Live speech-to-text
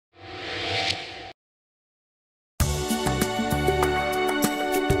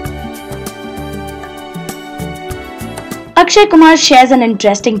Akshay Kumar shares an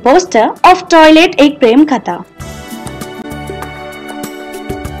interesting poster of Toilet Ek Prem Katha.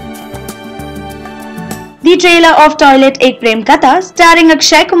 The trailer of Toilet Ek Prem Katha, starring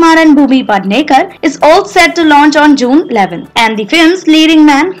Akshay Kumar and Bhumi Padnekar, is all set to launch on June 11. And the film's leading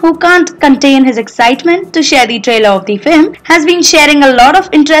man, who can't contain his excitement to share the trailer of the film, has been sharing a lot of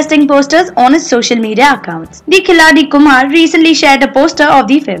interesting posters on his social media accounts. The Khiladi Kumar recently shared a poster of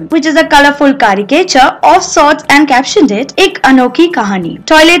the film, which is a colorful caricature of sorts, and captioned it, "Ek Anokhi Kahani,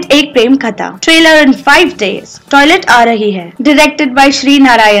 Toilet Ek Prem Katha, trailer in 5 days, Toilet aa rahi hai." Directed by Shri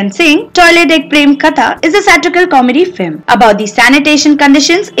Narayan Singh, Toilet Ek Prem Katha is a satirical comedy film about the sanitation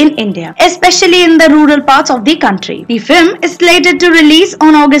conditions in India, especially in the rural parts of the country. The film is slated to release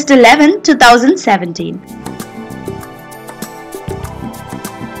on August 11, 2017.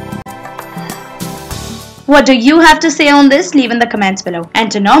 What do you have to say on this? Leave in the comments below.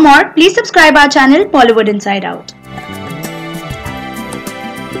 And to know more, please subscribe our channel Bollywood Inside Out.